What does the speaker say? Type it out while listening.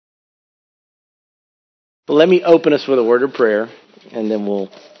Well, let me open us with a word of prayer, and then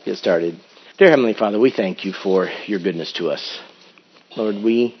we'll get started. Dear Heavenly Father, we thank you for your goodness to us. Lord,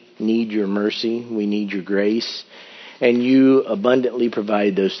 we need your mercy. We need your grace. And you abundantly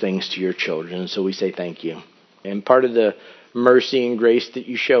provide those things to your children. So we say thank you. And part of the mercy and grace that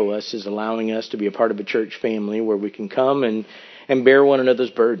you show us is allowing us to be a part of a church family where we can come and bear one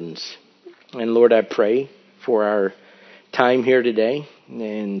another's burdens. And Lord, I pray for our time here today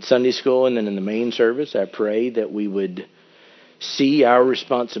in Sunday school and then in the main service. I pray that we would see our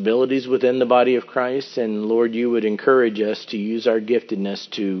responsibilities within the body of Christ, and Lord, you would encourage us to use our giftedness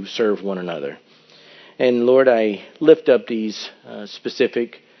to serve one another. And Lord, I lift up these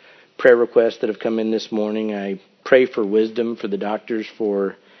specific prayer requests that have come in this morning. I pray for wisdom for the doctors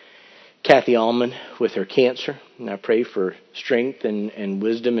for Kathy Allman with her cancer. And I pray for strength and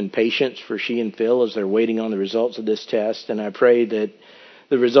wisdom and patience for she and Phil as they're waiting on the results of this test. And I pray that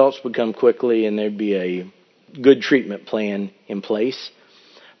the results would come quickly and there'd be a good treatment plan in place.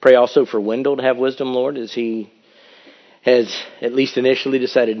 Pray also for Wendell to have wisdom, Lord, as he has at least initially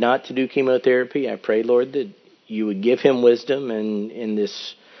decided not to do chemotherapy. I pray, Lord, that you would give him wisdom, and in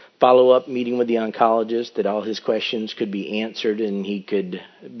this follow-up meeting with the oncologist, that all his questions could be answered and he could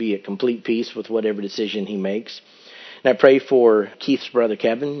be at complete peace with whatever decision he makes. And I pray for Keith's brother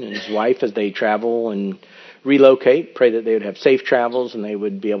Kevin and his wife as they travel and relocate. Pray that they would have safe travels and they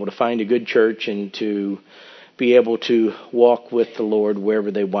would be able to find a good church and to be able to walk with the Lord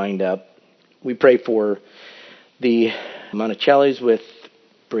wherever they wind up. We pray for the Monticelli's with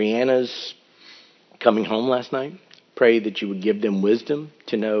Brianna's coming home last night. Pray that you would give them wisdom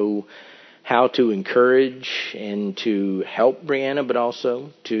to know how to encourage and to help Brianna, but also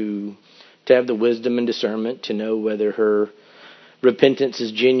to have the wisdom and discernment to know whether her repentance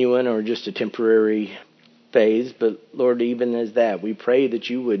is genuine or just a temporary phase. But Lord, even as that, we pray that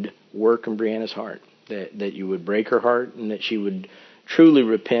you would work in Brianna's heart, that you would break her heart and that she would truly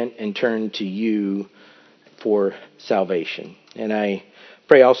repent and turn to you for salvation. And I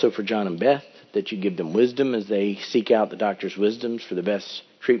pray also for John and Beth, that you give them wisdom as they seek out the doctor's wisdoms for the best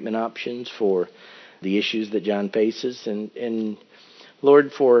treatment options for the issues that John faces. And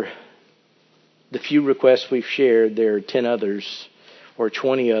Lord, for the few requests we've shared, there are 10 others or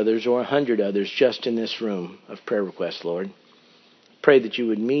 20 others or 100 others just in this room of prayer requests, Lord. Pray that you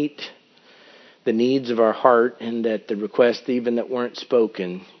would meet the needs of our heart, and that the requests even that weren't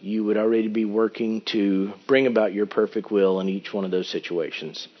spoken, you would already be working to bring about your perfect will in each one of those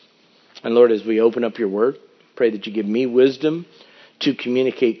situations. And Lord, as we open up your word, pray that you give me wisdom to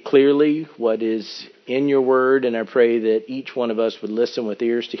communicate clearly what is in your word, and I pray that each one of us would listen with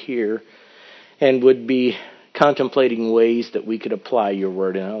ears to hear and would be contemplating ways that we could apply your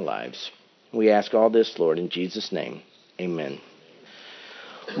word in our lives. We ask all this, Lord, in Jesus' name. Amen.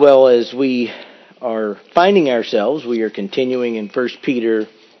 Well, as we are finding ourselves, we are continuing in 1 Peter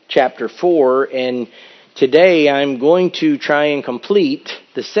chapter 4, and today I'm going to try and complete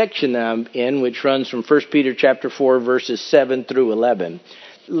the section that I'm in, which runs from 1 Peter chapter 4, verses 7 through 11.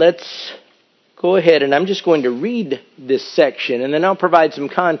 Let's go ahead, and I'm just going to read this section, and then I'll provide some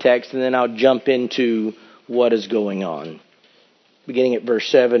context, and then I'll jump into what is going on. Beginning at verse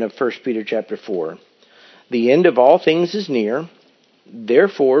 7 of 1 Peter chapter 4. The end of all things is near.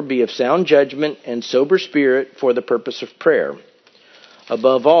 Therefore, be of sound judgment and sober spirit for the purpose of prayer.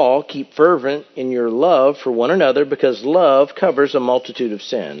 Above all, keep fervent in your love for one another, because love covers a multitude of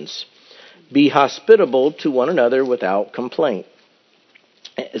sins. Be hospitable to one another without complaint.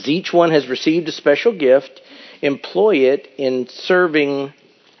 As each one has received a special gift, employ it in serving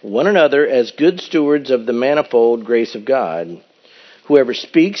one another as good stewards of the manifold grace of God. Whoever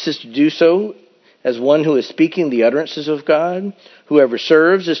speaks is to do so as one who is speaking the utterances of God. Whoever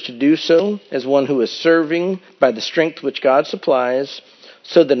serves is to do so as one who is serving by the strength which God supplies,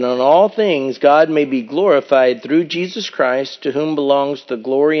 so that in all things God may be glorified through Jesus Christ, to whom belongs the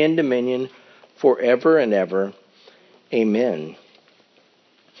glory and dominion forever and ever. Amen.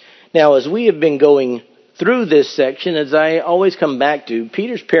 Now, as we have been going through this section, as I always come back to,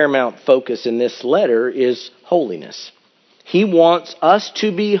 Peter's paramount focus in this letter is holiness. He wants us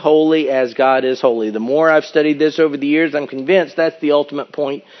to be holy as God is holy. The more I've studied this over the years, I'm convinced that's the ultimate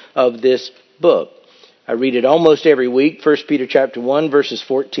point of this book. I read it almost every week. 1 Peter chapter 1, verses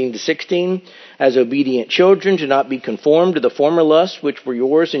 14 to 16. As obedient children, do not be conformed to the former lusts which were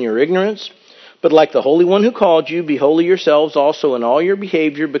yours in your ignorance. But like the Holy One who called you, be holy yourselves also in all your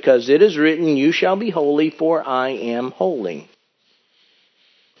behavior, because it is written, you shall be holy, for I am holy.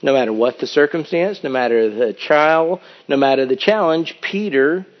 No matter what the circumstance, no matter the trial, no matter the challenge,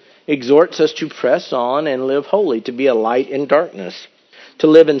 Peter exhorts us to press on and live holy, to be a light in darkness, to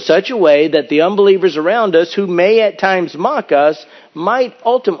live in such a way that the unbelievers around us, who may at times mock us, might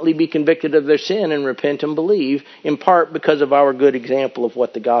ultimately be convicted of their sin and repent and believe, in part because of our good example of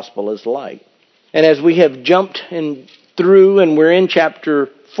what the gospel is like. And as we have jumped through and we're in chapter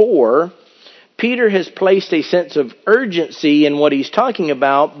 4, Peter has placed a sense of urgency in what he's talking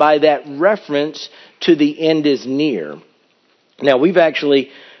about by that reference to the end is near. Now, we've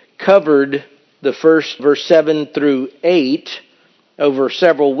actually covered the first verse 7 through 8 over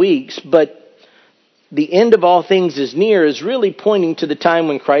several weeks, but the end of all things is near is really pointing to the time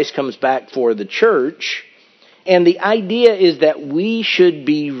when Christ comes back for the church. And the idea is that we should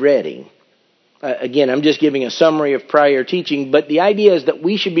be ready. Again, I'm just giving a summary of prior teaching, but the idea is that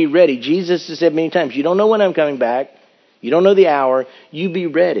we should be ready. Jesus has said many times, you don't know when I'm coming back. You don't know the hour. You be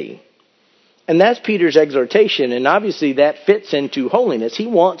ready. And that's Peter's exhortation, and obviously that fits into holiness. He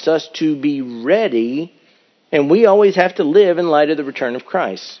wants us to be ready, and we always have to live in light of the return of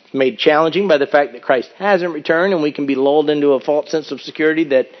Christ. It's made challenging by the fact that Christ hasn't returned, and we can be lulled into a false sense of security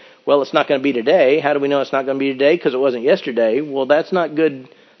that, well, it's not going to be today. How do we know it's not going to be today? Because it wasn't yesterday. Well, that's not good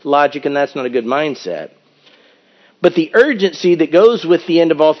logic, and that's not a good mindset. But the urgency that goes with the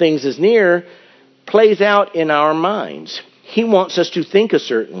end of all things is near plays out in our minds. He wants us to think a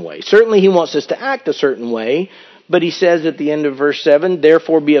certain way. Certainly he wants us to act a certain way, but he says at the end of verse 7,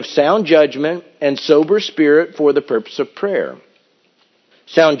 therefore be of sound judgment and sober spirit for the purpose of prayer.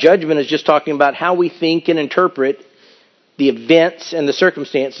 Sound judgment is just talking about how we think and interpret the events and the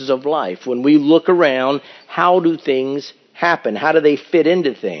circumstances of life. When we look around, how do things happen? How do they fit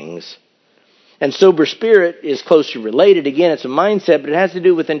into things? And sober spirit is closely related. Again, it's a mindset, but it has to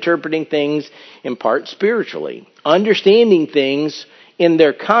do with interpreting things in part spiritually. Understanding things in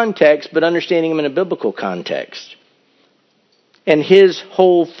their context, but understanding them in a biblical context. And his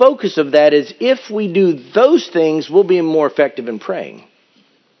whole focus of that is if we do those things, we'll be more effective in praying.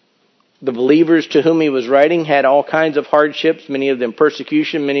 The believers to whom he was writing had all kinds of hardships, many of them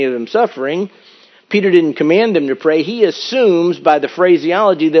persecution, many of them suffering. Peter didn't command them to pray. He assumes by the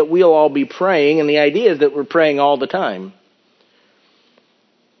phraseology that we'll all be praying, and the idea is that we're praying all the time.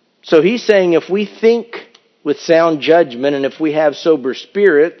 So he's saying if we think with sound judgment and if we have sober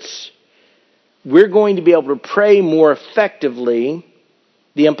spirits, we're going to be able to pray more effectively.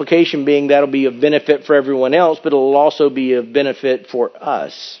 The implication being that'll be of benefit for everyone else, but it'll also be of benefit for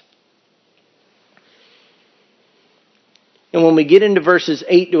us. And when we get into verses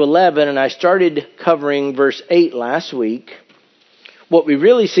 8 to 11, and I started covering verse 8 last week, what we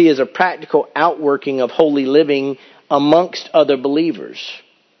really see is a practical outworking of holy living amongst other believers.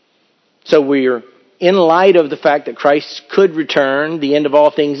 So we're in light of the fact that Christ could return, the end of all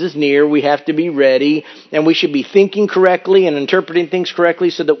things is near, we have to be ready, and we should be thinking correctly and interpreting things correctly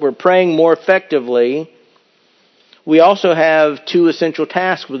so that we're praying more effectively. We also have two essential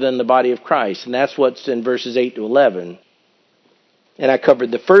tasks within the body of Christ, and that's what's in verses 8 to 11. And I covered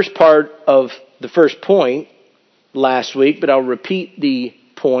the first part of the first point last week, but I'll repeat the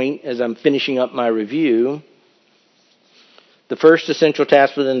point as I'm finishing up my review. The first essential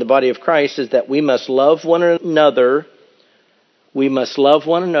task within the body of Christ is that we must love one another. We must love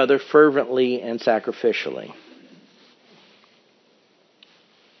one another fervently and sacrificially.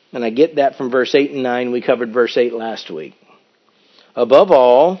 And I get that from verse 8 and 9. We covered verse 8 last week. Above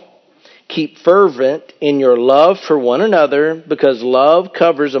all, keep fervent in your love for one another, because love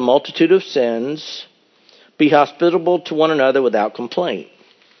covers a multitude of sins. Be hospitable to one another without complaint.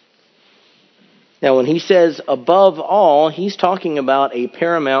 Now, when he says above all, he's talking about a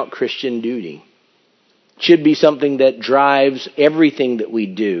paramount Christian duty. It should be something that drives everything that we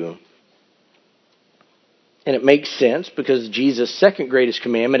do. And it makes sense because Jesus' second greatest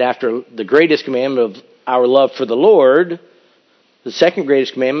commandment, after the greatest commandment of our love for the Lord, the second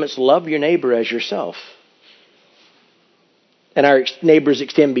greatest commandment is love your neighbor as yourself. And our neighbors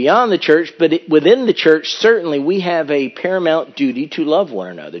extend beyond the church, but within the church, certainly we have a paramount duty to love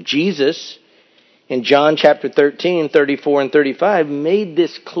one another. Jesus, in John chapter 13, 34 and 35, made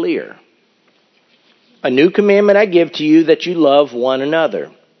this clear. A new commandment I give to you, that you love one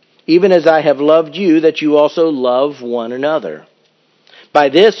another, even as I have loved you, that you also love one another. By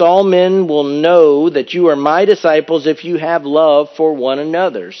this all men will know that you are my disciples if you have love for one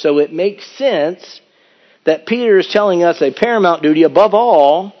another. So it makes sense that Peter is telling us a paramount duty. Above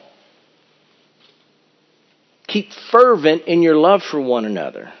all, keep fervent in your love for one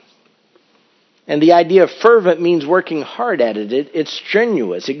another. And the idea of fervent means working hard at it. It's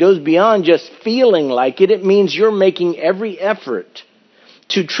strenuous. It goes beyond just feeling like it. It means you're making every effort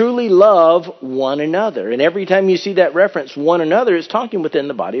to truly love one another. And every time you see that reference, one another, is talking within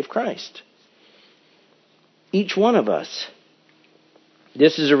the body of Christ. Each one of us.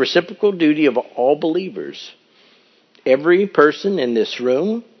 This is a reciprocal duty of all believers. Every person in this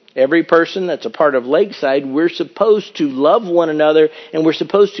room, every person that's a part of Lakeside, we're supposed to love one another, and we're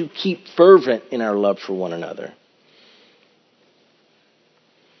supposed to keep fervent in our love for one another.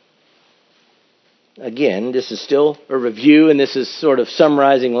 Again, this is still a review, and this is sort of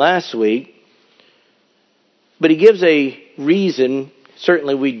summarizing last week. But he gives a reason.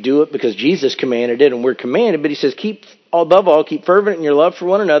 Certainly we do it because Jesus commanded it, and we're commanded. But he says, above all, keep fervent in your love for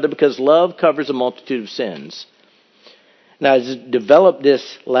one another, because love covers a multitude of sins. Now, as I developed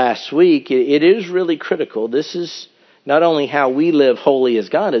this last week, it is really critical. This is not only how we live holy as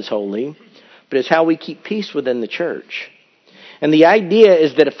God is holy, but it's how we keep peace within the church. And the idea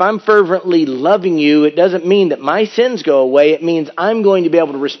is that if I'm fervently loving you, it doesn't mean that my sins go away. It means I'm going to be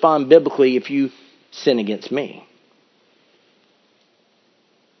able to respond biblically if you sin against me.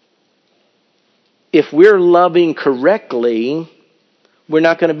 If we're loving correctly, we're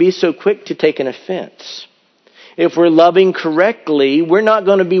not going to be so quick to take an offense. If we're loving correctly, we're not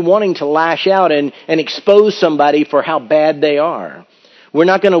going to be wanting to lash out and expose somebody for how bad they are. We're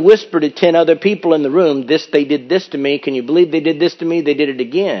not going to whisper to 10 other people in the room, they did this to me. Can you believe they did this to me? They did it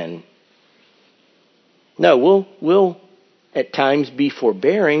again. No, we'll at times be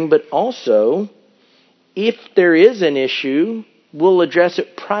forbearing, but also, if there is an issue, we'll address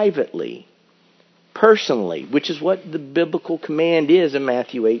it privately, personally, which is what the biblical command is in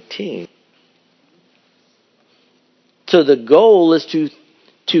Matthew 18. So the goal is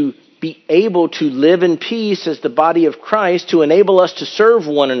to be able to live in peace as the body of Christ, to enable us to serve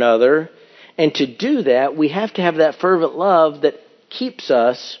one another. And to do that, we have to have that fervent love that keeps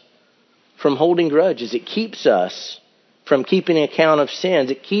us from holding grudges. It keeps us from keeping account of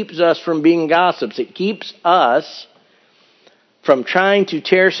sins. It keeps us from being gossips. It keeps us from trying to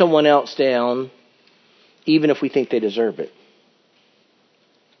tear someone else down, even if we think they deserve it.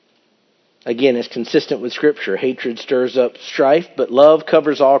 Again, it's consistent with Scripture. Hatred stirs up strife, but love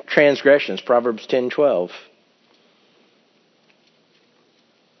covers all transgressions. Proverbs 10:12.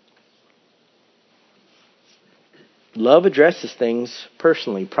 Love addresses things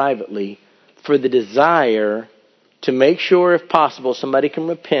personally, privately, for the desire to make sure, if possible, somebody can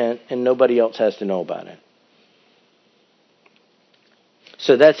repent and nobody else has to know about it.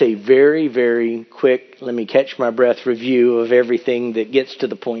 So that's a very, very quick, let me catch my breath review of everything that gets to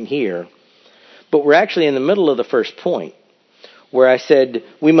the point here. But we're actually in the middle of the first point, where I said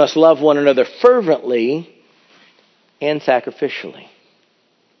we must love one another fervently and sacrificially.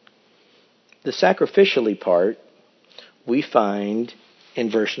 The sacrificially part we find in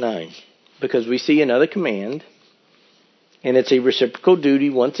verse 9, because we see another command, and it's a reciprocal duty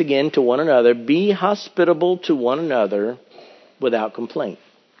once again to one another. Be hospitable to one another without complaint.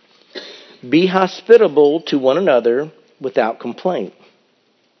 Be hospitable to one another without complaint.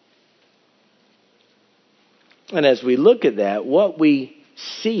 And as we look at that, what we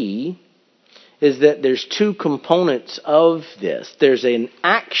see is that there's two components of this. There's an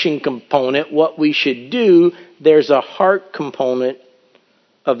action component, what we should do. There's a heart component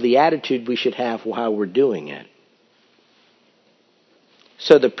of the attitude we should have while we're doing it.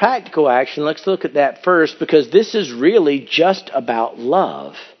 So the practical action, let's look at that first, because this is really just about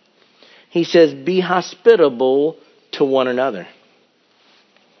love. He says, be hospitable to one another.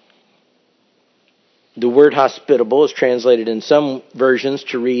 The word hospitable is translated in some versions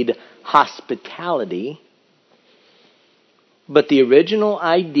to read hospitality. But the original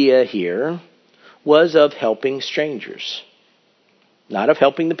idea here was of helping strangers. Not of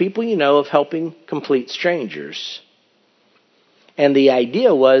helping the people you know, of helping complete strangers. And the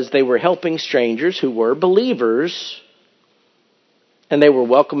idea was they were helping strangers who were believers, and they were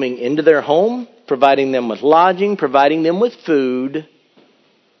welcoming into their home, providing them with lodging, providing them with food,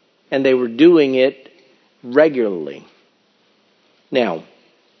 and they were doing it regularly. Now,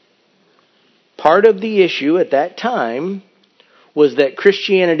 part of the issue at that time was that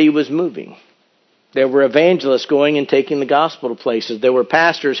Christianity was moving. There were evangelists going and taking the gospel to places. There were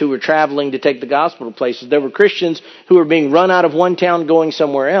pastors who were traveling to take the gospel to places. There were Christians who were being run out of one town going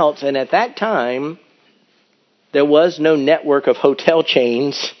somewhere else. And at that time, there was no network of hotel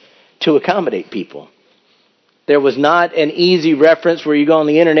chains to accommodate people. There was not an easy reference where you go on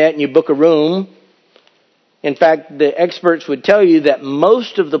the internet and you book a room. In fact, the experts would tell you that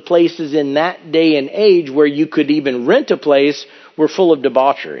most of the places in that day and age where you could even rent a place were full of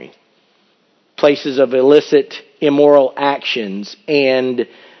debauchery. Places of illicit, immoral actions and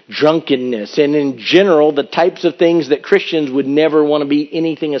drunkenness. And in general, the types of things that Christians would never want to be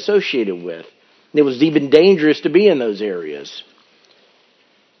anything associated with. It was even dangerous to be in those areas.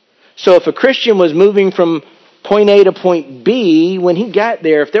 So if a Christian was moving from point A to point B, when he got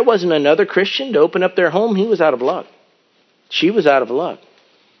there, if there wasn't another Christian to open up their home, he was out of luck. She was out of luck.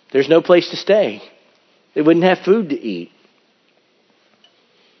 There's no place to stay. They wouldn't have food to eat.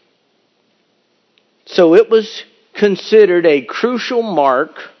 So it was considered a crucial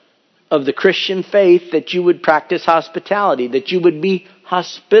mark of the Christian faith that you would practice hospitality, that you would be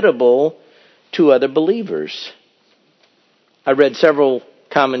hospitable to other believers. I read several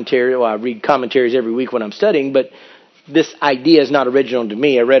commentaries. Well, I read commentaries every week when I'm studying, but this idea is not original to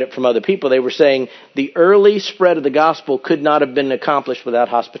me. I read it from other people. They were saying the early spread of the gospel could not have been accomplished without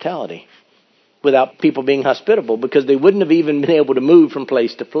hospitality, without people being hospitable, because they wouldn't have even been able to move from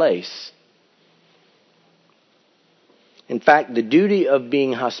place to place. In fact, the duty of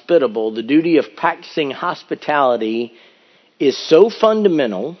being hospitable, the duty of practicing hospitality is so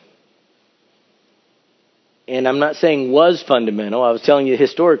fundamental, and I'm not saying was fundamental, I was telling you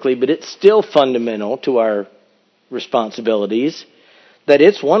historically, but it's still fundamental to our responsibilities, that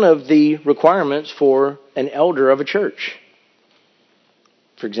it's one of the requirements for an elder of a church.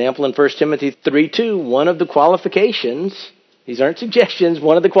 For example, in 1 Timothy 3:2, one of the qualifications, these aren't suggestions,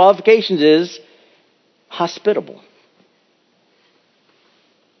 one of the qualifications is hospitable.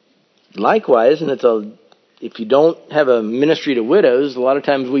 Likewise, and if you don't have a ministry to widows, a lot of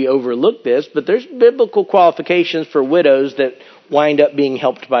times we overlook this, but there's biblical qualifications for widows that wind up being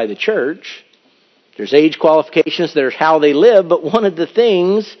helped by the church. There's age qualifications, there's how they live, but one of the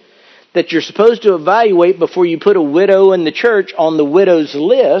things that you're supposed to evaluate before you put a widow in the church on the widow's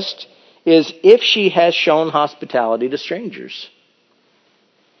list is if she has shown hospitality to strangers.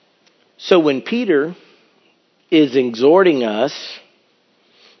 So when Peter is exhorting us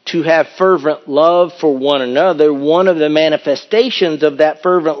to have fervent love for one another, one of the manifestations of that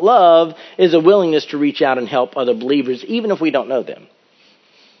fervent love is a willingness to reach out and help other believers, even if we don't know them.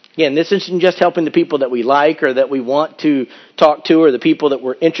 Again, this isn't just helping the people that we like or that we want to talk to or the people that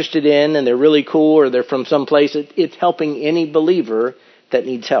we're interested in and they're really cool or they're from someplace. It's helping any believer that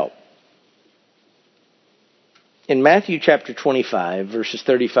needs help. In Matthew chapter 25, verses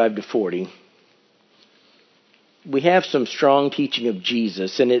 35 to 40, we have some strong teaching of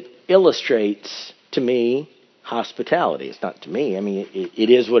Jesus, and it illustrates, to me, hospitality. It's not to me. I mean,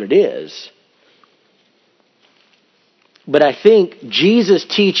 it is what it is. But I think Jesus'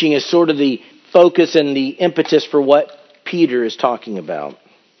 teaching is sort of the focus and the impetus for what Peter is talking about.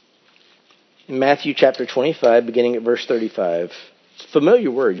 In Matthew chapter 25, beginning at verse 35, it's a familiar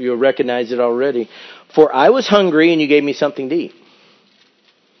word. You'll recognize it already. For I was hungry, and you gave me something to eat.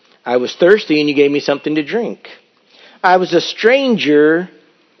 I was thirsty, and you gave me something to drink. I was a stranger,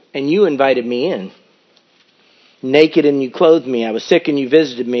 and you invited me in. Naked, and you clothed me. I was sick, and you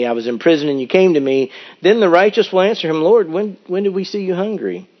visited me. I was in prison, and you came to me. Then the righteous will answer him, Lord, when did we see you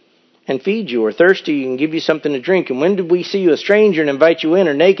hungry and feed you, or thirsty and give you something to drink? And when did we see you a stranger and invite you in,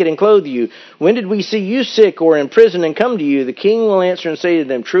 or naked and clothe you? When did we see you sick or in prison and come to you? The king will answer and say to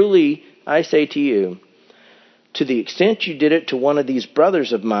them, truly, I say to you, to the extent you did it to one of these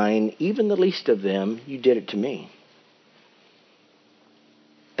brothers of mine, even the least of them, you did it to me.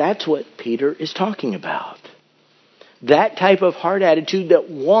 That's what Peter is talking about. That type of heart attitude that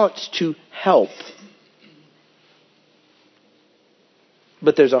wants to help.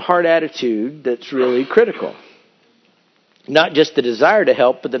 But there's a heart attitude that's really critical. Not just the desire to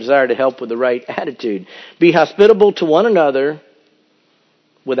help, but the desire to help with the right attitude. Be hospitable to one another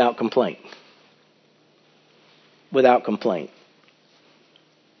without complaint. Without complaint.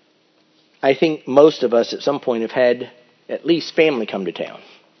 I think most of us at some point have had at least family come to town.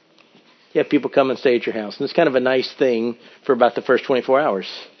 You have people come and stay at your house. And it's kind of a nice thing for about the first 24 hours.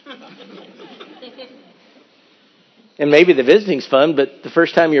 And maybe the visiting's fun, but the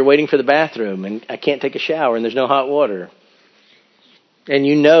first time you're waiting for the bathroom and I can't take a shower and there's no hot water. And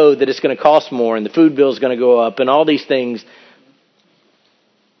you know that it's going to cost more and the food bill is going to go up and all these things.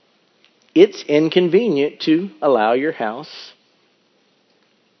 It's inconvenient to allow your house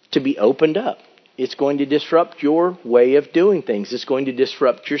to be opened up. It's going to disrupt your way of doing things. It's going to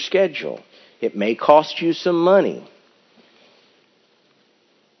disrupt your schedule. It may cost you some money.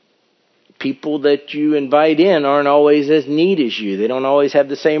 People that you invite in aren't always as neat as you. They don't always have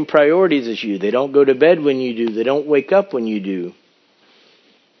the same priorities as you. They don't go to bed when you do. They don't wake up when you do.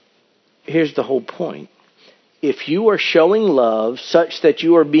 Here's the whole point. If you are showing love such that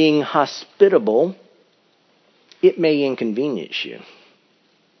you are being hospitable, it may inconvenience you.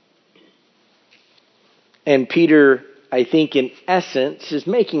 And Peter, I think in essence, is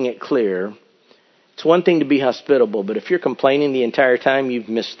making it clear. It's one thing to be hospitable, but if you're complaining the entire time, you've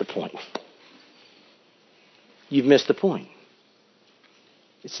missed the point. You've missed the point.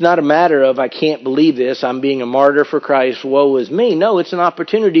 It's not a matter of, I can't believe this, I'm being a martyr for Christ, woe is me. No, it's an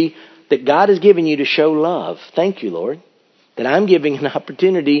opportunity that God has given you to show love. Thank you, Lord. That I'm given an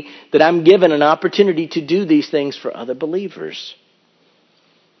opportunity to do these things for other believers.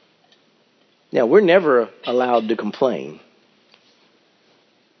 Now, we're never allowed to complain.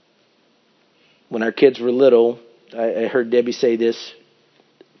 When our kids were little, I heard Debbie say this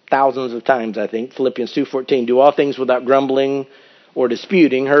thousands of times, I think. Philippians 2:14, do all things without grumbling or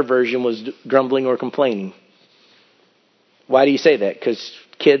disputing. Her version was grumbling or complaining. Why do you say that? Because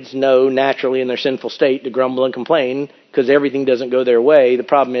kids know naturally in their sinful state to grumble and complain because everything doesn't go their way. The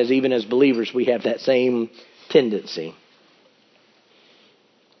problem is, even as believers, we have that same tendency.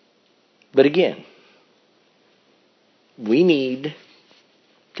 But again, we need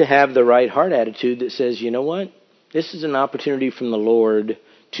to have the right heart attitude that says, you know what? This is an opportunity from the Lord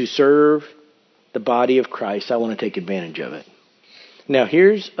to serve the body of Christ. I want to take advantage of it. Now,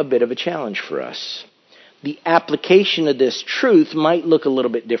 here's a bit of a challenge for us. The application of this truth might look a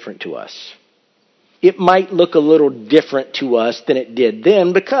little bit different to us. It might look a little different to us than it did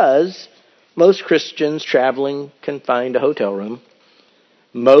then because most Christians traveling can find a hotel room.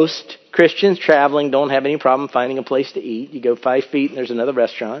 Most Christians traveling don't have any problem finding a place to eat. You go 5 feet and there's another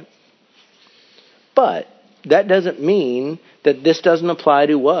restaurant. But that doesn't mean that this doesn't apply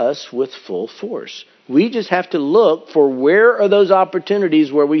to us with full force. We just have to look for where are those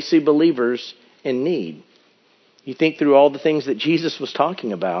opportunities where we see believers in need. You think through all the things that Jesus was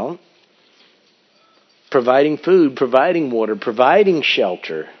talking about. Providing food, providing water, providing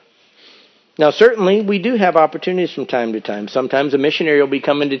shelter. Now, certainly, we do have opportunities from time to time. Sometimes a missionary will be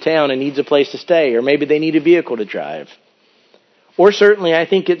coming to town and needs a place to stay, or maybe they need a vehicle to drive. Or certainly, I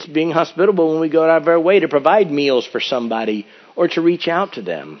think it's being hospitable when we go out of our way to provide meals for somebody or to reach out to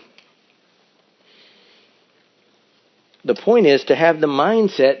them. The point is to have the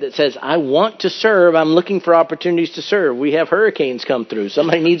mindset that says, I want to serve, I'm looking for opportunities to serve. We have hurricanes come through.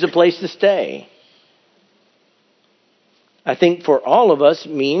 Somebody needs a place to stay. I think for all of us,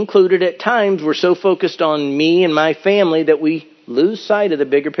 me included, at times we're so focused on me and my family that we lose sight of the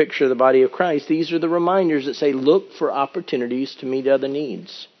bigger picture of the body of Christ. These are the reminders that say, look for opportunities to meet other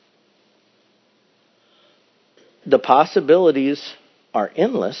needs. The possibilities are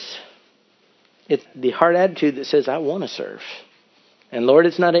endless. It's the heart attitude that says, I want to serve. And Lord,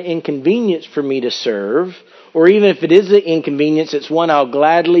 it's not an inconvenience for me to serve. Or even if it is an inconvenience, it's one I'll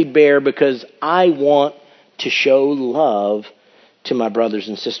gladly bear because I want to show love to my brothers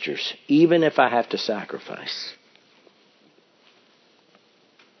and sisters, even if I have to sacrifice.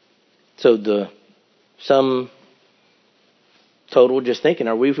 So the sum total, just thinking,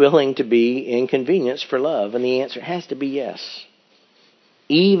 are we willing to be inconvenienced for love? And the answer has to be yes.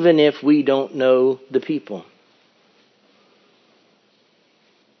 Even if we don't know the people.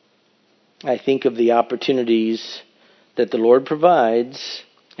 I think of the opportunities that the Lord provides,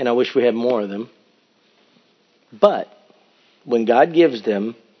 and I wish we had more of them. But when God gives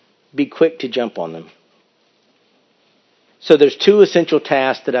them, be quick to jump on them. So there's 2 essential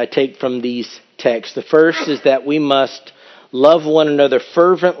tasks that I take from these texts. The first is that we must love one another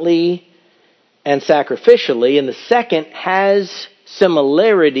fervently and sacrificially. And the second has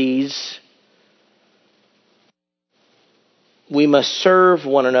similarities. We must serve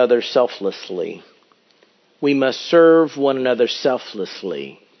one another selflessly. We must serve one another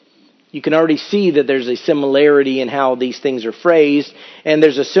selflessly. You can already see that there's a similarity in how these things are phrased, and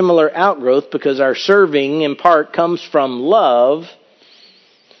there's a similar outgrowth because our serving in part comes from love.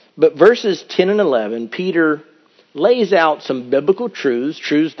 But verses 10 and 11, Peter lays out some biblical truths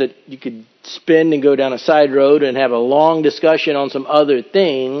that you could spin and go down a side road and have a long discussion on some other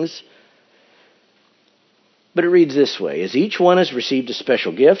things. But it reads this way: as each one has received a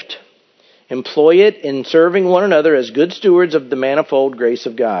special gift, employ it in serving one another as good stewards of the manifold grace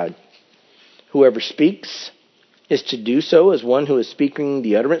of God. Whoever speaks is to do so as one who is speaking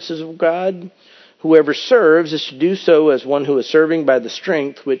the utterances of God. Whoever serves is to do so as one who is serving by the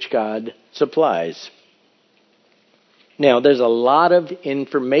strength which God supplies. Now, there's a lot of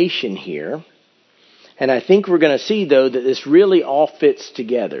information here. And I think we're going to see, though, that this really all fits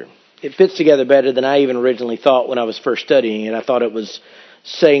together. It fits together better than I even originally thought when I was first studying it. I thought it was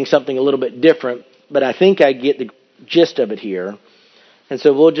saying something a little bit different. But I think I get the gist of it here. And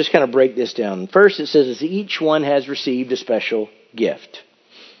so we'll just kind of break this down. First, it says, as each one has received a special gift.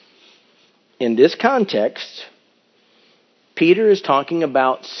 In this context, Peter is talking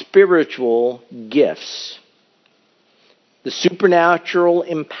about spiritual gifts. The supernatural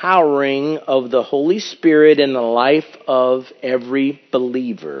empowering of the Holy Spirit in the life of every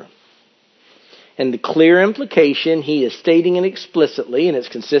believer. And the clear implication, he is stating it explicitly, and it's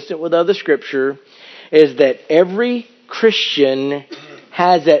consistent with other Scripture, is that every Christian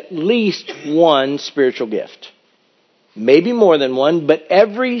has at least one spiritual gift. Maybe more than one, but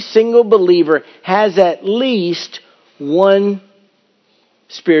every single believer has at least one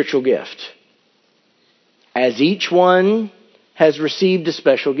spiritual gift, as each one has received a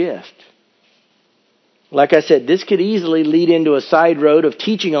special gift. Like I said, this could easily lead into a side road of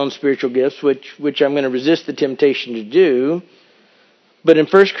teaching on spiritual gifts, which I'm going to resist the temptation to do. But in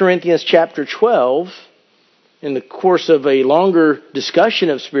 1 Corinthians chapter 12, in the course of a longer discussion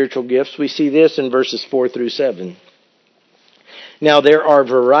of spiritual gifts, we see this in verses 4 through 7. Now there are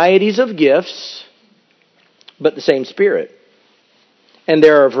varieties of gifts, but the same Spirit. And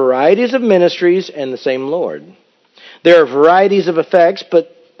there are varieties of ministries and the same Lord. There are varieties of effects,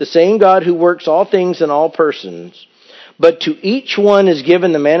 but the same God who works all things in all persons. But to each one is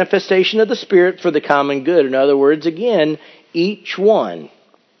given the manifestation of the Spirit for the common good. In other words, again, each one,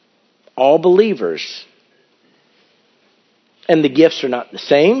 all believers. And the gifts are not the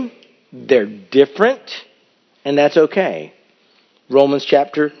same. They're different. And that's okay. Romans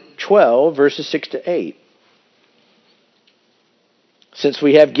chapter 12, verses 6 to 8. Since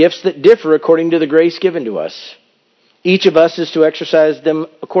we have gifts that differ according to the grace given to us, each of us is to exercise them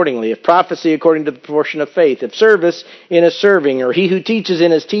accordingly. If prophecy, according to the proportion of faith. If service, in his serving. Or he who teaches,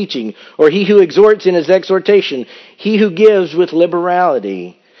 in his teaching. Or he who exhorts, in his exhortation. He who gives with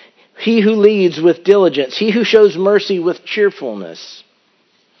liberality. He who leads with diligence. He who shows mercy with cheerfulness.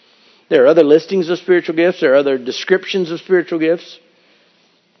 There are other listings of spiritual gifts. There are other descriptions of spiritual gifts.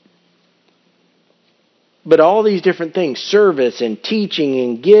 But all these different things, service and teaching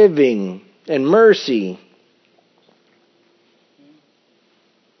and giving and mercy,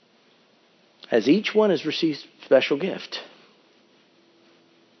 as each one has received a special gift.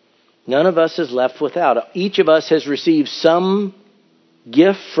 None of us is left without. Each of us has received some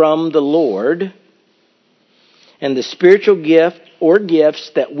gift from the Lord. And the spiritual gift or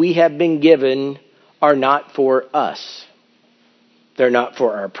gifts that we have been given are not for us. They're not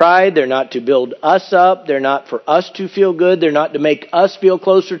for our pride. They're not to build us up. They're not for us to feel good. They're not to make us feel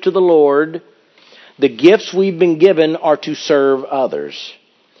closer to the Lord. The gifts we've been given are to serve others.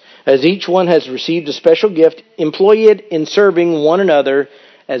 As each one has received a special gift, employ it in serving one another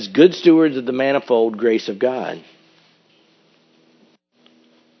as good stewards of the manifold grace of God.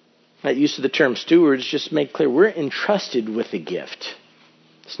 That use of the term stewards just make clear we're entrusted with the gift.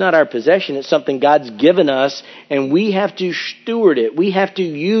 It's not our possession. It's something God's given us, and we have to steward it. We have to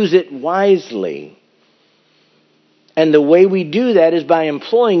use it wisely. And the way we do that is by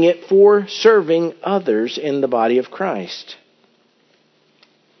employing it for serving others in the body of Christ.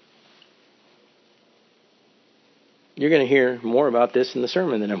 You're going to hear more about this in the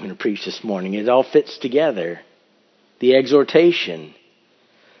sermon that I'm going to preach this morning. It all fits together. The exhortation.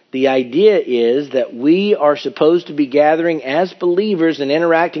 The idea is that we are supposed to be gathering as believers and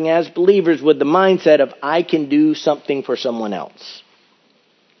interacting as believers with the mindset of, I can do something for someone else.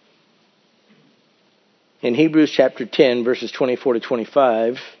 In Hebrews chapter 10, verses 24 to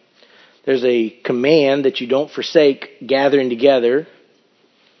 25, there's a command that you don't forsake gathering together.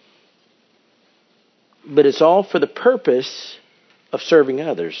 But it's all for the purpose of serving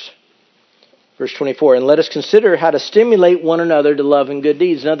others. Verse 24, and let us consider how to stimulate one another to love and good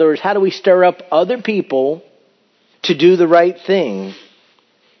deeds. In other words, how do we stir up other people to do the right thing?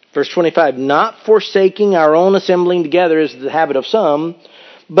 Verse 25, not forsaking our own assembling together as the habit of some,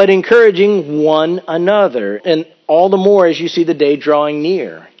 but encouraging one another. And all the more as you see the day drawing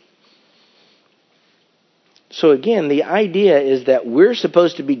near. So again, the idea is that we're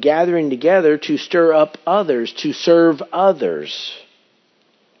supposed to be gathering together to stir up others, to serve others.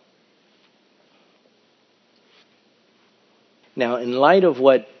 Now, in light of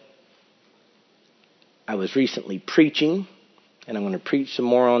what I was recently preaching, and I'm going to preach some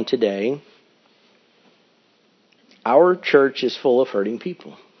more on today, our church is full of hurting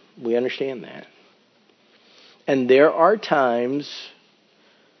people. We understand that. And there are times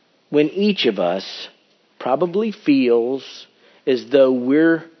when each of us probably feels as though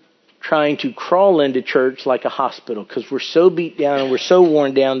we're trying to crawl into church like a hospital because we're so beat down and we're so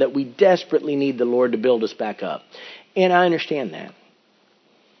worn down that we desperately need the Lord to build us back up. And I understand that.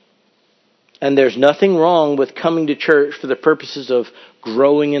 And there's nothing wrong with coming to church for the purposes of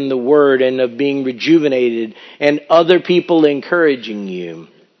growing in the Word and of being rejuvenated and other people encouraging you.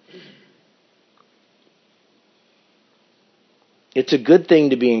 It's a good thing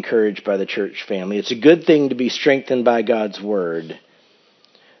to be encouraged by the church family. It's a good thing to be strengthened by God's Word.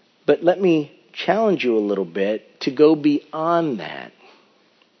 But let me challenge you a little bit to go beyond that.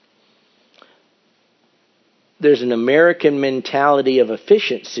 there's an American mentality of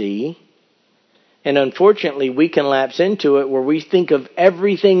efficiency, and unfortunately we can lapse into it where we think of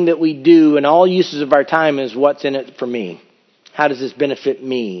everything that we do and all uses of our time as what's in it for me. How does this benefit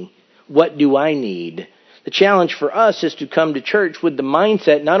me? What do I need? The challenge for us is to come to church with the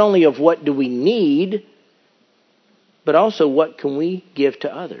mindset not only of what do we need, but also what can we give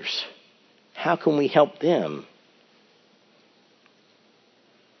to others? How can we help them?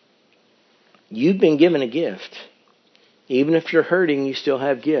 You've been given a gift. Even if you're hurting, you still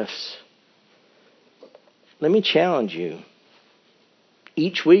have gifts. Let me challenge you.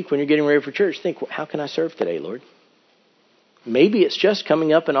 Each week when you're getting ready for church, think, how can I serve today, Lord? Maybe it's just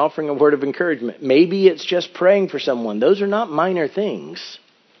coming up and offering a word of encouragement. Maybe it's just praying for someone. Those are not minor things.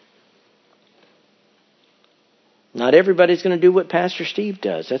 Not everybody's going to do what Pastor Steve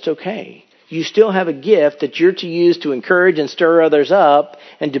does. That's okay. You still have a gift that you're to use to encourage and stir others up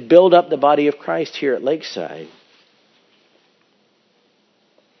and to build up the body of Christ here at Lakeside.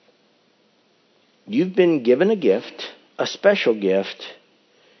 You've been given a gift, a special gift,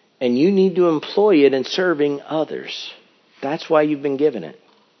 and you need to employ it in serving others. That's why you've been given it.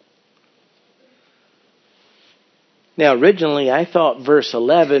 Now, originally, I thought verse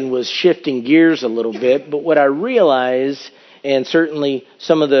 11 was shifting gears a little bit, but what I realized, and certainly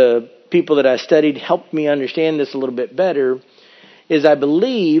some of the people that I studied helped me understand this a little bit better, is I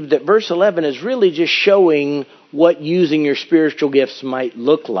believe that verse 11 is really just showing what using your spiritual gifts might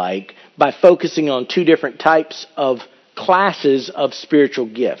look like by focusing on two different types of classes of spiritual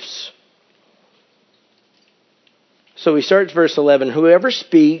gifts. So he starts verse 11, whoever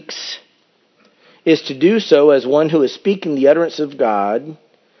speaks is to do so as one who is speaking the utterance of God.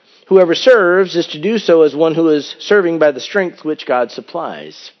 Whoever serves is to do so as one who is serving by the strength which God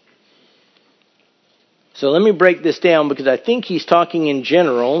supplies. So let me break this down because I think he's talking in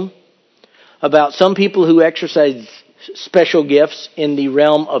general about some people who exercise special gifts in the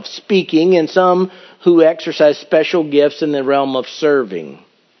realm of speaking and some who exercise special gifts in the realm of serving.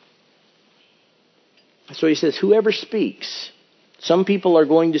 So he says, whoever speaks. Some people are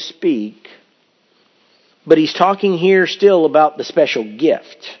going to speak, but he's talking here still about the special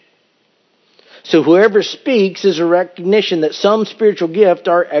gift. So whoever speaks is a recognition that some spiritual gift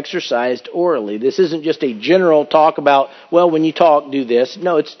are exercised orally. This isn't just a general talk about, well, when you talk, do this.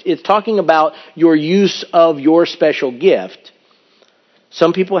 No, it's talking about your use of your special gift.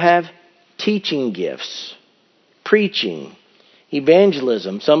 Some people have teaching gifts, preaching,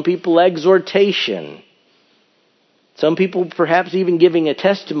 evangelism. Some people exhortation. Some people perhaps even giving a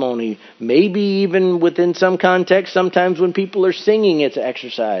testimony. Maybe even within some context, sometimes when people are singing, it's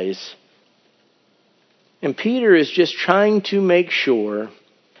exercise. And Peter is just trying to make sure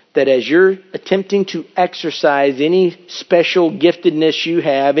that as you're attempting to exercise any special giftedness you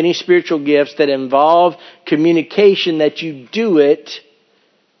have, any spiritual gifts that involve communication, that you do it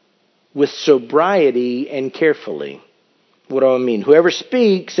with sobriety and carefully. What do I mean? Whoever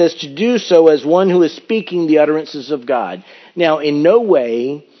speaks is to do so as one who is speaking the utterances of God. Now, in no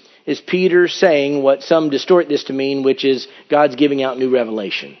way is Peter saying what some distort this to mean, which is God's giving out new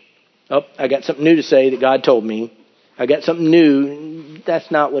revelation. Oh, I got something new to say that God told me. I got something new. That's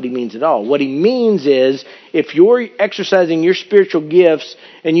not what he means at all. What he means is if you're exercising your spiritual gifts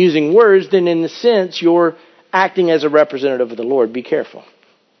and using words, then in the sense you're acting as a representative of the Lord. Be careful.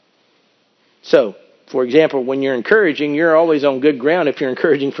 So, for example, when you're encouraging, you're always on good ground if you're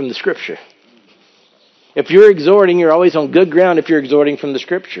encouraging from the Scripture. If you're exhorting, you're always on good ground if you're exhorting from the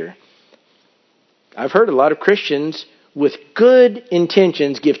Scripture. I've heard a lot of Christians with good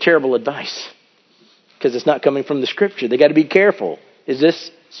intentions give terrible advice because it's not coming from the Scripture. They got to be careful. Is this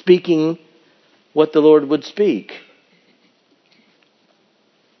speaking what the Lord would speak?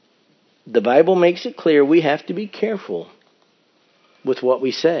 The Bible makes it clear we have to be careful with what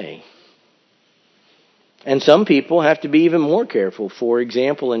we say. And some people have to be even more careful. For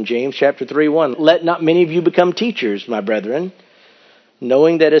example, in James chapter 3:1, let not many of you become teachers, my brethren,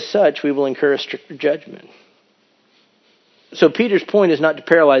 knowing that as such we will incur a stricter judgment. So Peter's point is not to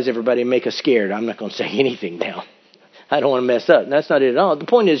paralyze everybody and make us scared. I'm not going to say anything now. I don't want to mess up. And that's not it at all. The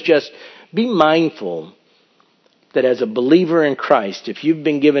point is just be mindful that as a believer in Christ, if you've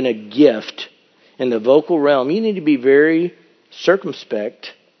been given a gift in the vocal realm, you need to be very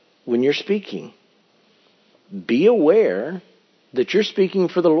circumspect when you're speaking. Be aware that you're speaking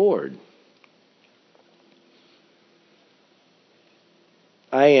for the Lord.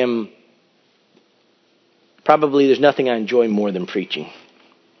 Probably there's nothing I enjoy more than preaching.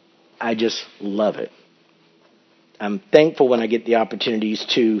 I just love it. I'm thankful when I get the opportunities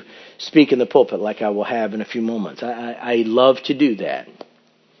to speak in the pulpit like I will have in a few moments. I love to do that.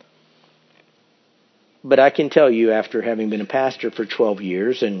 But I can tell you, after having been a pastor for 12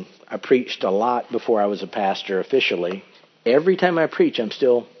 years, and I preached a lot before I was a pastor officially, every time I preach, I'm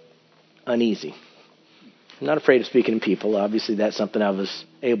still uneasy. I'm not afraid of speaking to people. Obviously, that's something I was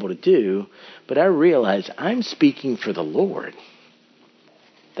able to do. But I realize I'm speaking for the Lord.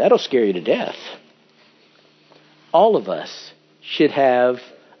 That'll scare you to death. All of us should have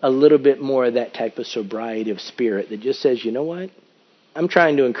a little bit more of that type of sobriety of spirit that just says, you know what? I'm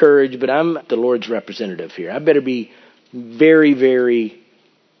trying to encourage, but I'm the Lord's representative here. I better be very, very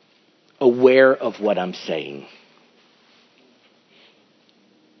aware of what I'm saying.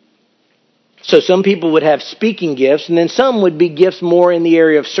 So some people would have speaking gifts, and then some would be gifts more in the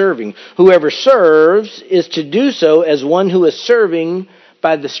area of serving. Whoever serves is to do so as one who is serving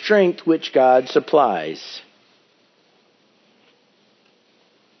by the strength which God supplies.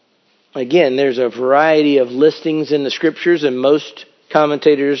 Again, there's a variety of listings in the Scriptures, and most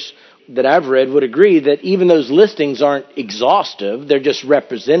commentators that I've read would agree that even those listings aren't exhaustive, they're just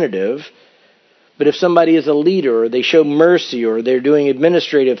representative. But if somebody is a leader, or they show mercy, or they're doing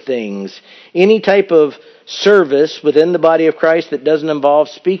administrative things, any type of service within the body of Christ that doesn't involve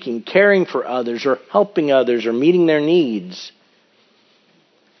speaking, caring for others, or helping others, or meeting their needs.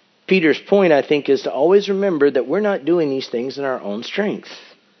 Peter's point, I think, is to always remember that we're not doing these things in our own strength.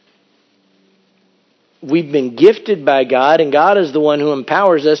 We've been gifted by God, and God is the one who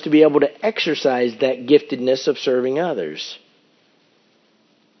empowers us to be able to exercise that giftedness of serving others.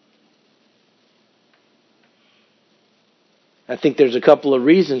 I think there's a couple of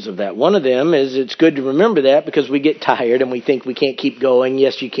reasons of that. One of them is it's good to remember that because we get tired and we think we can't keep going.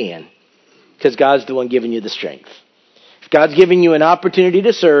 Yes, you can, because God's the one giving you the strength. If God's giving you an opportunity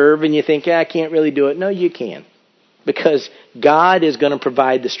to serve and you think, I can't really do it, no, you can, because God is going to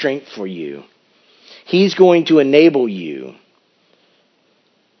provide the strength for you. He's going to enable you.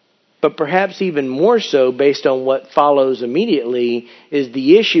 But perhaps even more so, based on what follows immediately, is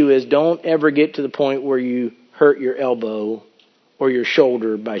the issue is don't ever get to the point where you hurt your elbow or your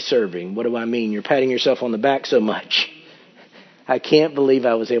shoulder by serving. What do I mean? You're patting yourself on the back so much. I can't believe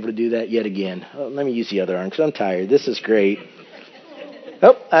I was able to do that yet again. Oh, let me use the other arm because I'm tired. This is great.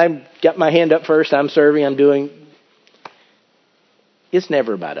 Oh, I got my hand up first. I'm serving. I'm doing. It's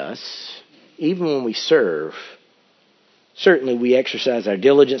never about us. Even when we serve, certainly we exercise our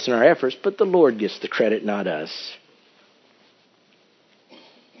diligence and our efforts, but the Lord gets the credit, not us.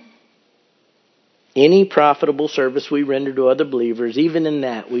 Any profitable service we render to other believers, even in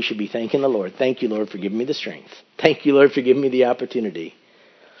that, we should be thanking the Lord. Thank you, Lord, for giving me the strength. Thank you, Lord, for giving me the opportunity.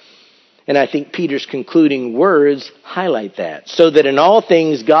 And I think Peter's concluding words highlight that. So that in all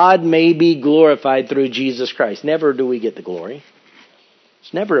things, God may be glorified through Jesus Christ. Never do we get the glory.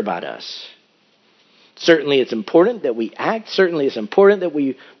 It's never about us. Certainly it's important that we act. Certainly it's important that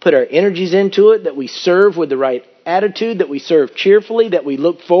we put our energies into it, that we serve with the right attitude, that we serve cheerfully, that we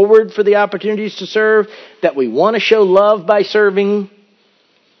look forward for the opportunities to serve, that we want to show love by serving.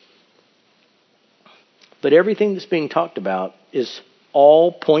 But everything that's being talked about is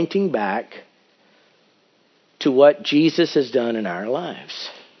all pointing back to what Jesus has done in our lives.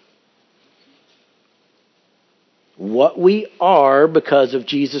 What we are because of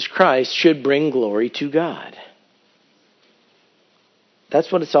Jesus Christ should bring glory to God.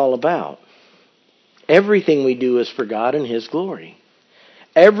 That's what it's all about. Everything we do is for God and His glory.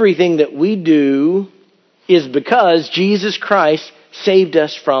 Everything that we do is because Jesus Christ saved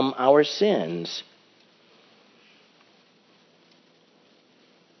us from our sins.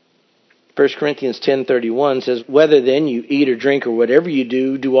 1 Corinthians 10:31 says, whether then you eat or drink or whatever you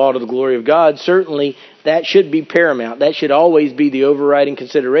do, do all to the glory of God. Certainly that should be paramount. That should always be the overriding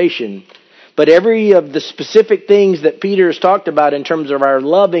consideration. But every of the specific things that Peter has talked about in terms of our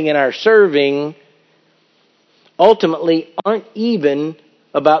loving and our serving ultimately aren't even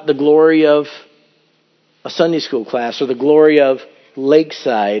about the glory of a Sunday school class or the glory of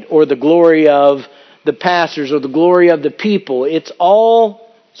Lakeside or the glory of the pastors or the glory of the people. It's all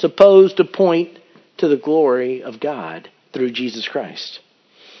supposed to point to the glory of God through Jesus Christ.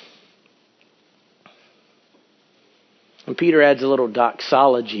 And Peter adds a little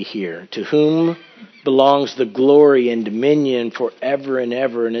doxology here. To whom belongs the glory and dominion forever and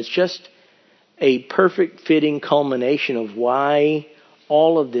ever. And it's just a perfect fitting culmination of why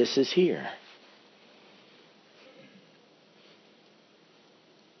all of this is here.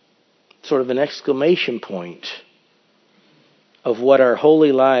 Sort of an exclamation point of what our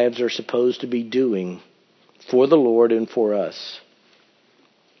holy lives are supposed to be doing for the Lord and for us.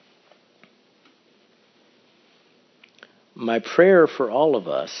 My prayer for all of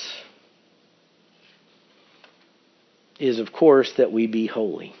us is, of course, that we be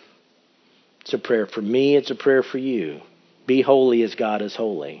holy. It's a prayer for me. It's a prayer for you. Be holy as God is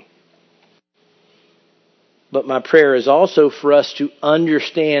holy. But my prayer is also for us to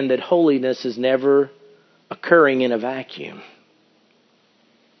understand that holiness is never occurring in a vacuum.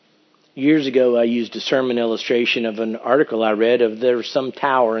 Years ago, I used a sermon illustration of an article I read of there was some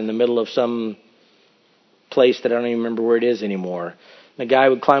tower in the middle of some place that I don't even remember where it is anymore. The guy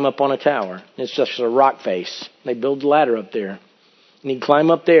would climb up on a tower. It's just a rock face. They build a ladder up there. And he'd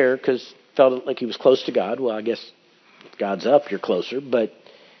climb up there because felt like he was close to God. Well, I guess if God's up, you're closer. But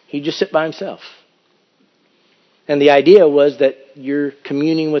he'd just sit by himself. And the idea was that you're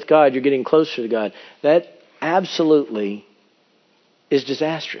communing with God. You're getting closer to God. That absolutely is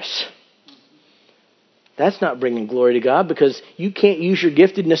disastrous. That's not bringing glory to God, because you can't use your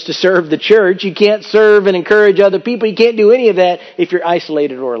giftedness to serve the church. You can't serve and encourage other people. You can't do any of that if you're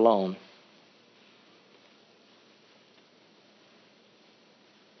isolated or alone.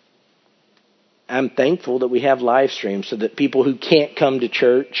 I'm thankful that we have live streams so that people who can't come to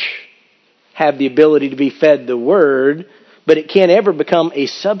church have the ability to be fed the Word, but it can't ever become a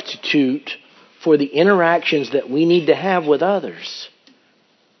substitute for the interactions that we need to have with others.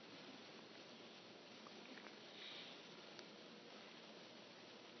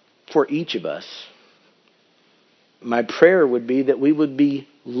 For each of us, my prayer would be that we would be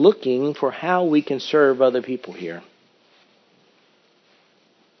looking for how we can serve other people here.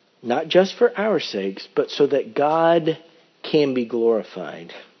 Not just for our sakes, but so that God can be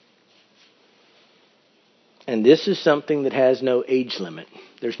glorified. And this is something that has no age limit.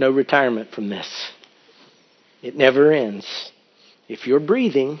 There's no retirement from this. It never ends. If you're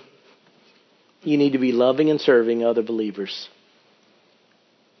breathing, you need to be loving and serving other believers.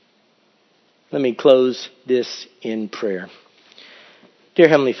 Let me close this in prayer. Dear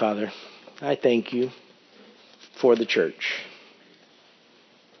Heavenly Father, I thank you for the church.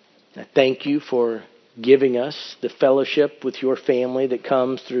 I thank you for giving us the fellowship with your family that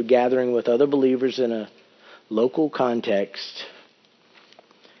comes through gathering with other believers in a local context.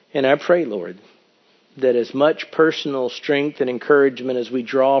 And I pray, Lord, that as much personal strength and encouragement as we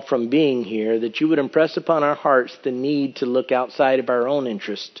draw from being here, that you would impress upon our hearts the need to look outside of our own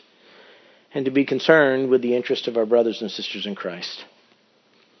interest and to be concerned with the interest of our brothers and sisters in Christ.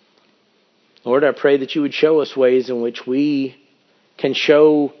 Lord, I pray that you would show us ways in which we can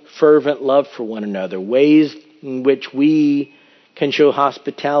show fervent love for one another, ways in which we can show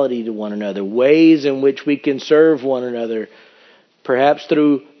hospitality to one another, ways in which we can serve one another, perhaps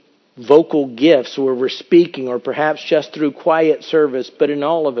through vocal gifts where we're speaking, or perhaps just through quiet service, but in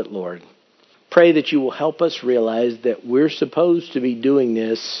all of it, Lord, pray that you will help us realize that we're supposed to be doing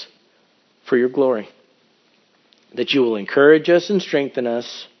this for your glory, that you will encourage us and strengthen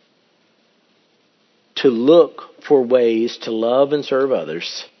us to look for ways to love and serve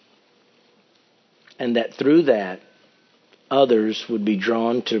others, and that through that, others would be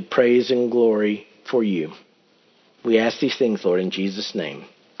drawn to praise and glory for you. We ask these things, Lord, in Jesus' name.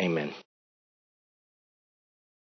 Amen.